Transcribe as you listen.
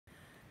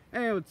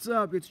Hey, what's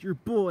up? It's your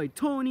boy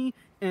Tony,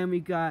 and we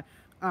got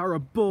our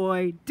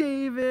boy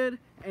David,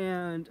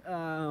 and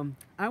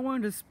I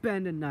wanted to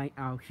spend a night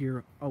out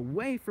here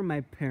away from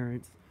my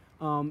parents.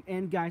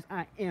 And guys,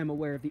 I am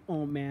aware of the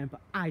old man,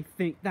 but I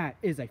think that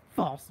is a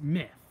false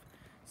myth.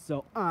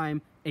 So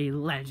I'm a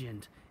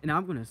legend, and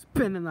I'm gonna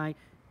spend the night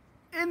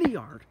in the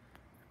yard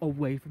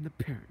away from the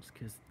parents,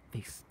 because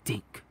they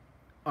stink.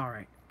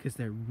 Alright, because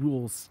their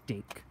rules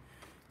stink.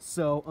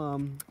 So,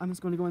 I'm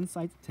just going to go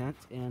inside the tent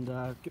and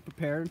get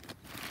prepared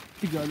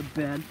to go to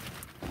bed.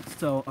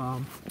 So,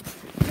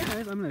 yeah,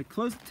 guys, I'm going to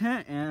close the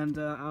tent and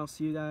I'll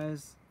see you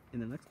guys in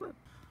the next clip.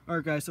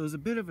 Alright, guys, so it was a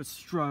bit of a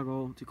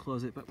struggle to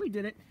close it, but we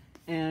did it.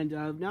 And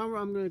now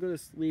I'm going to go to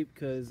sleep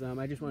because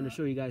I just wanted to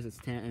show you guys this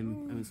tent, and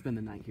I'm going to spend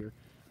the night here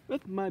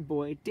with my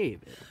boy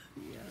David.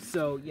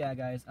 So, yeah,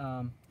 guys,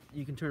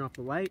 you can turn off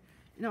the light,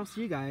 and I'll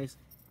see you guys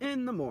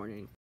in the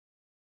morning.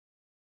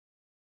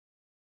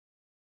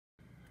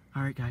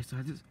 Alright guys, so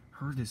I just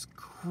heard this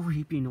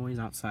creepy noise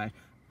outside.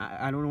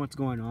 I don't know what's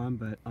going on,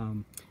 but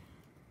I'm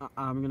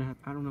gonna have,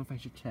 I don't know if I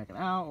should check it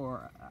out,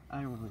 or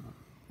I don't really know.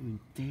 I mean,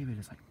 David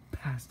is like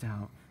passed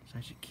out, so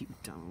I should keep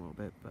it down a little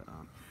bit, but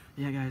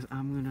yeah guys,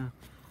 I'm gonna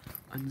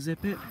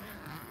unzip it,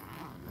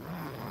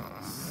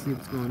 see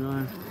what's going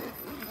on.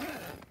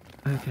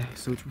 Okay,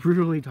 so it's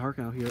really dark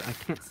out here. I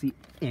can't see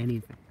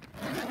anything.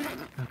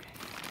 Okay,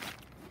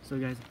 so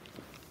guys,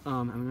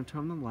 I'm gonna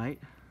turn on the light.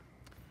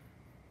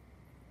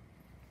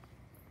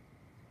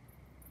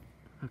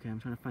 Okay,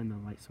 I'm trying to find the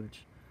light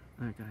switch.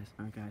 Alright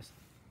guys.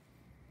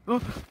 Oh!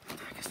 What the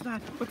heck is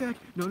that? What the heck?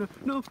 No!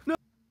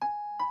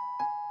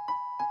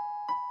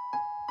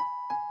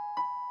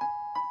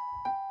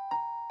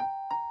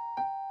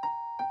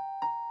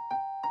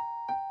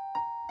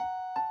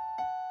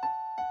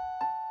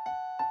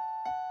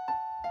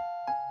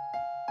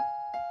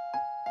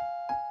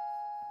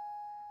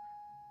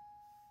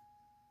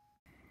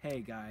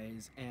 Hey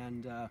guys,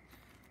 and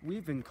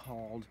we've been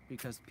called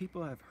because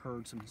people have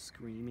heard some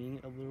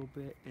screaming a little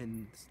bit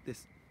in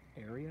this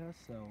area,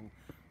 so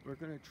we're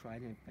gonna try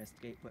to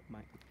investigate what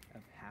might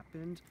have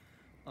happened.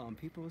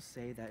 People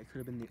say that it could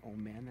have been the old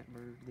man that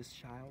murdered this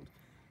child,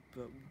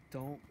 but we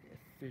don't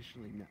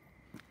officially know.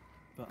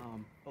 But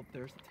oh,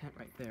 there's the tent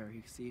right there.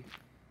 You see?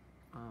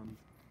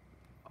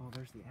 Oh,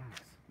 there's the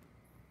axe.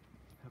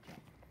 Okay.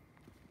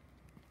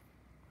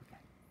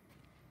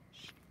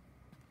 Shh.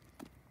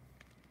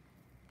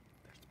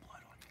 There's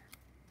blood on here.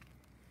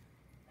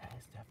 That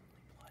is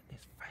definitely blood.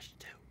 It's fresh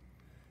too.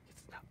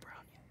 It's not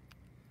brown yet.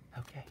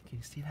 Okay, can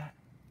you see that?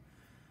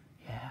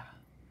 Yeah.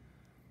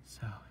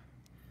 So,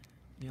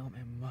 the old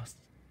man must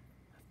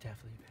have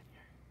definitely been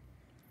here.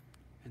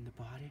 And the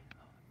body?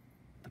 Oh,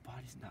 the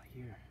body's not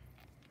here.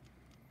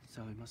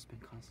 So it must have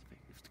been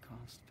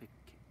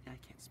I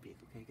can't speak,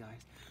 okay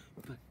guys?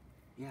 But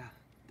yeah,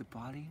 the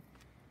body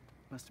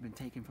must have been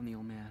taken from the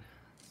old man.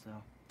 So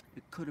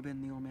it could have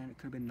been the old man, it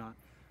could have been not.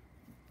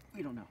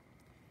 We don't know.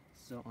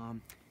 So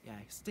yeah,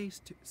 stay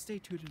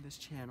tuned to this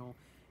channel,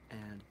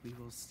 and we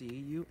will see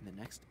you in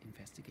the next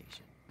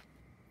investigation.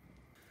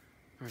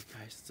 Alright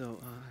guys,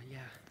 so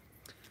yeah.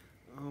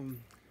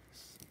 I'm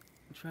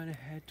trying to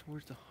head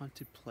towards the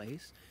haunted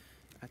place.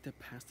 I have to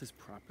pass this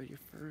property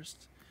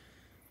first.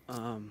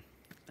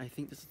 I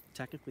think this is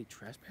technically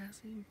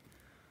trespassing,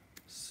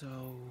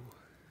 so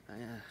I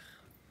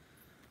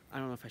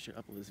don't know if I should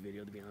upload this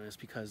video, to be honest,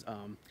 because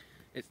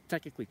it's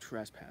technically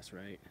trespass,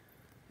 right?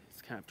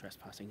 It's kind of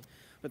trespassing,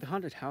 but the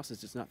haunted house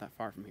is just not that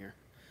far from here.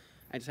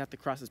 I just have to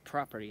cross this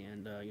property,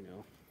 and you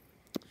know.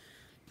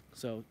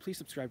 So please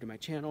subscribe to my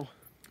channel.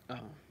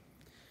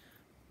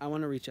 I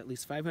want to reach at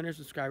least 500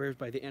 subscribers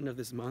by the end of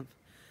this month,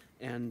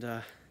 and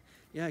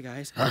yeah,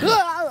 guys.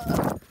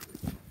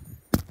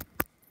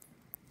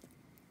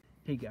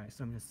 Hey guys,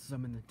 so I'm gonna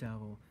summon the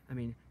devil. I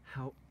mean,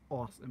 how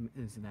awesome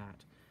is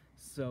that?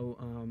 So,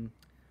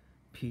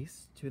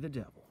 peace to the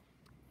devil.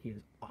 He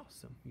is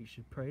awesome. You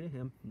should pray to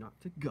him, not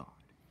to God.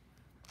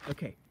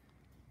 Okay,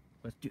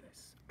 let's do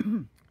this.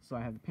 So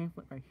I have the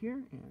pamphlet right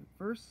here, and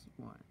verse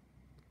 1.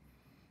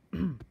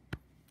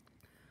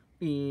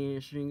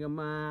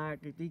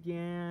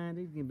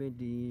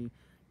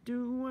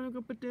 Do wanna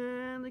go put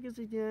down like a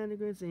sit down, like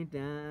a sit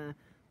down.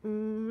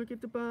 Look at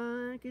the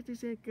bar, get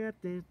this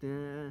got this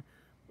down.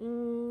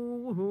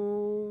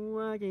 Oh,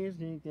 I guess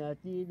they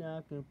got the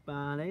doctor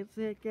by the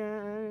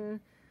second.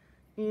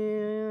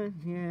 Yeah,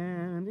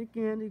 they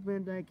can't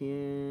defend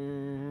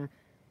again.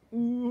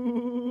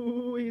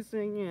 Ooh, he's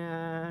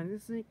singing,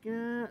 he's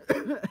singing.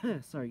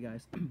 Sorry,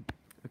 guys.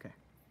 Okay.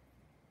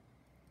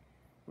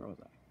 Where was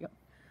I? Yep.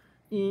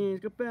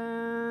 It's go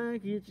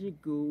back, it's a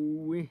go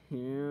with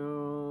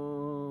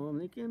him.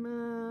 Look at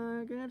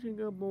my, got to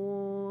go,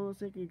 boy,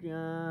 second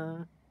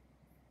guy.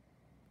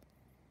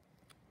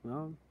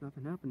 Well,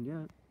 nothing happened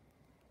yet.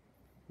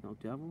 No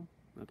devil?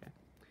 Okay.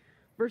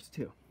 Verse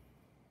 2.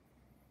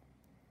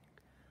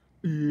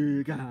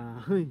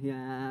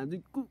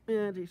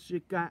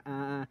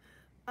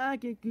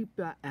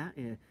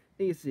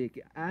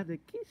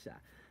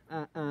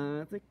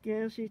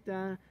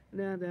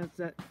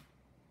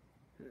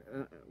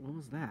 What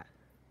was that?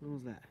 What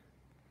was that?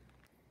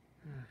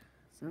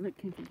 Some of it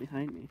came from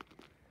behind me.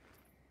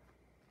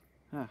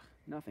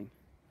 Nothing.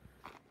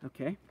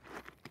 Okay.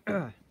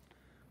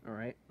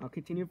 Alright, I'll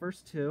continue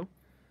verse 2.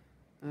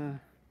 What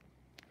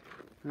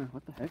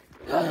the heck?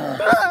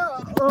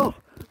 Oh,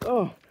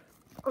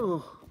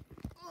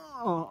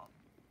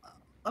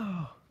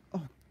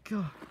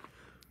 God.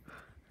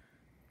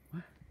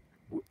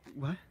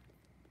 What?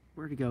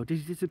 Where'd he go? Did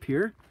he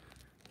disappear?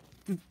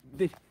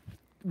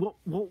 What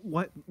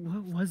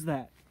was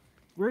that?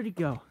 Where'd he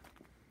go?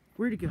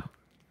 Where'd he go?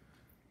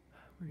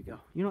 Where'd he go?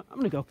 You know what? I'm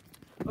gonna go.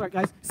 Alright,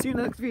 guys. See you in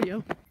the next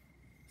video.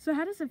 So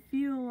how does it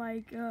feel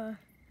like, you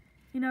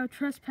know,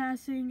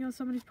 trespassing on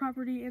somebody's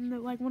property in the,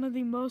 like, one of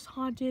the most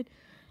haunted,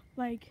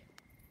 like,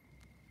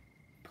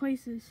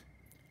 places?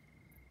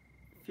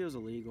 Feels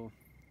illegal,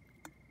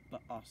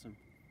 but awesome.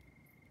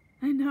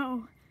 I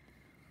know.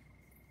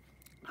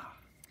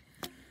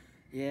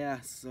 Yeah,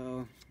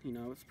 so, you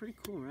know, it's pretty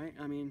cool, right?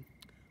 I mean,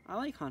 I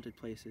like haunted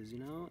places, you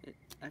know?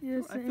 I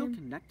feel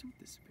connected with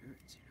the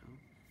spirits, you know?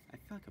 I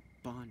feel like a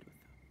bond with them.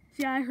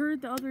 Yeah, I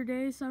heard the other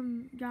day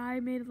some guy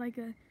made, like,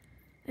 a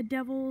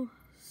devil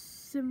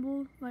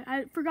symbol. Like,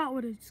 I forgot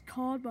what it's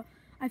called, but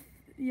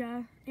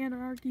yeah,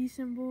 anarchy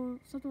symbol,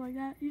 something like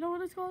that. You know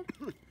what it's called?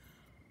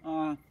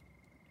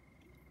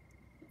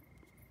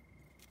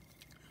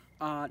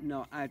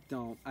 No, I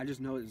don't. I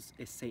just know it's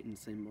a Satan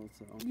symbol,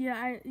 so.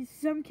 Yeah,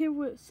 some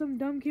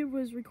dumb kid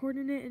was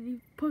recording it, and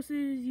he posted it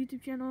to his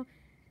YouTube channel.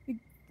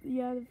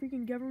 The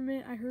freaking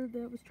government, I heard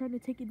that was trying to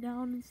take it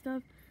down and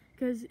stuff,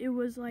 because it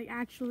was, like,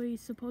 actually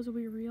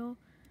supposedly real.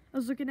 I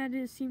was looking at it,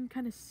 it seemed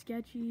kind of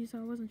sketchy, so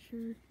I wasn't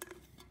sure.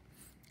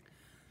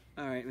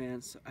 Alright,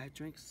 man, so I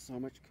drank so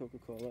much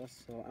Coca-Cola,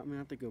 so I'm gonna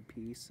have to go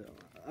pee, so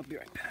I'll be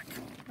right back.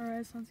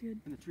 Alright, sounds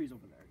good. And the tree's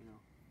over there, you know?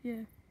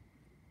 Yeah.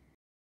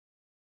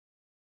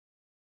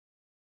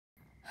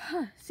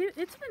 See,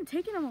 it's been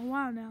taking him a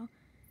while now.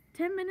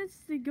 10 minutes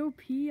to go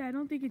pee. I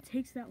don't think it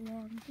takes that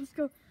long. Let's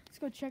go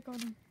check on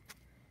him.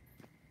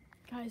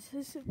 Guys,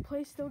 this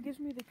place still gives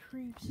me the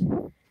creeps.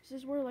 This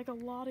is where, like, a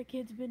lot of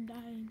kids been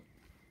dying.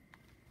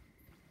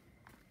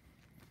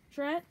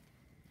 Trent?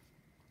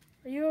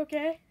 Are you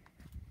okay?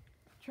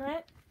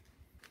 Trent?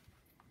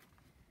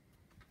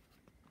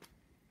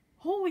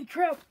 Holy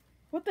crap!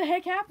 What the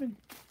heck happened?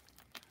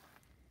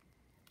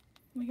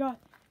 Oh my god.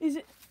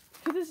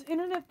 Could this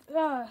internet,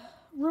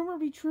 rumor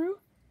be true?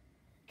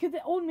 Could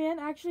the old man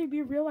actually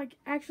be real, like,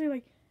 actually,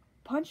 like,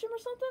 punch him or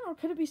something? Or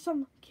could it be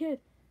some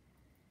kid?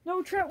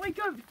 No, Trent, wake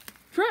up!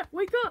 Trent,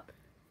 wake up!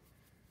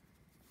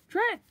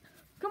 Trent!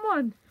 Come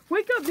on!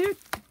 Wake up, dude!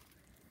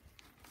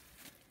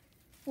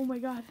 Oh my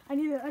god, I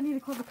need to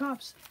call the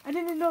cops. I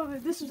didn't know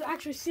that this was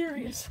actually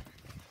serious.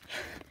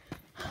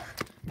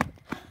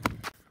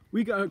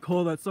 We got a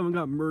call that someone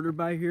got murdered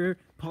by here,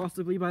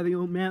 possibly by the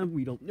old man,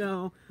 we don't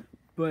know.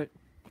 But,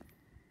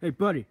 hey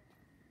buddy,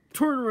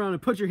 turn around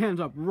and put your hands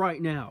up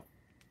right now.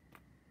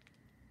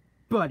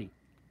 Buddy,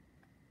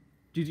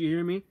 did you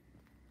hear me?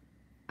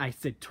 I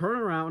said turn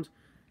around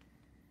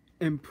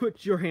and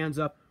put your hands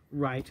up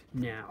right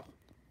now.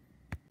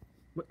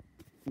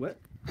 What? What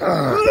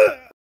happened?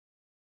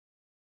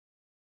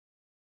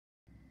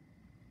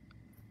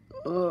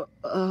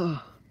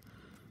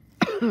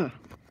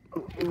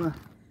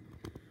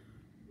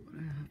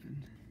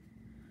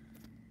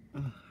 I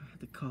had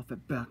to cough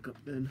it back up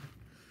then.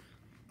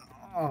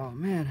 Oh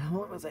man, how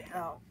long was I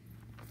out?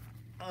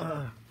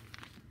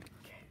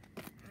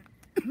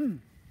 Okay.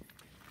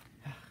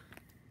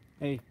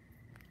 Hey,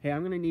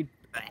 I'm gonna need.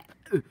 I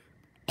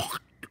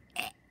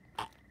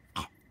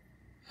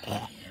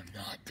am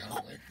not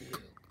done with you.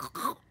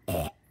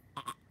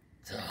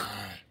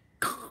 Die.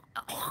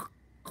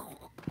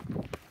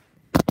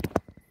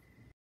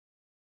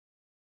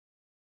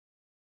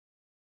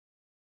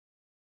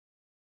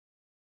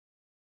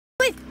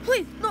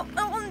 Please, no, I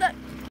don't want that.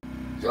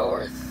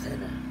 You're a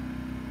sinner.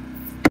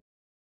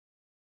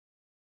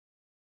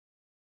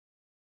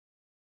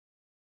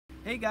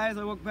 Hey guys,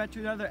 welcome back to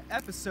another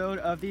episode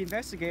of The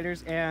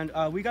Investigators, and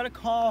we got a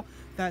call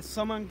that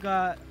someone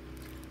got,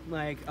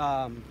 like,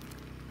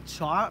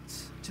 chopped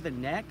to the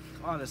neck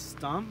on a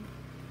stump.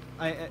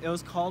 It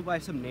was called by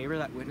some neighbor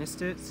that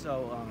witnessed it,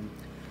 so,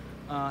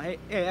 hey,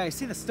 I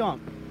see the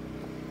stump.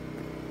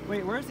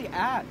 Wait, where's the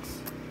axe?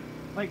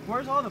 Like,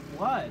 where's all the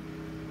blood?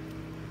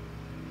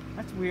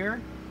 That's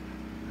weird.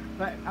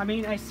 But, I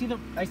mean, I see the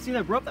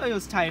rope that it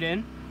was tied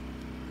in.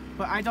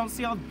 But I don't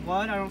see all the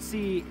blood, I don't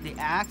see the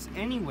axe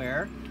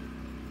anywhere.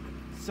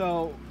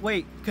 So,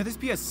 wait, could this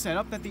be a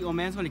setup that the old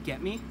man's gonna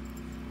get me?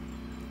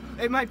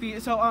 It might be.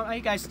 So,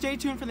 hey guys, stay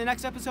tuned for the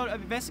next episode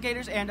of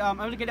Investigators, and I'm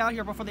gonna get out of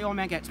here before the old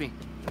man gets me.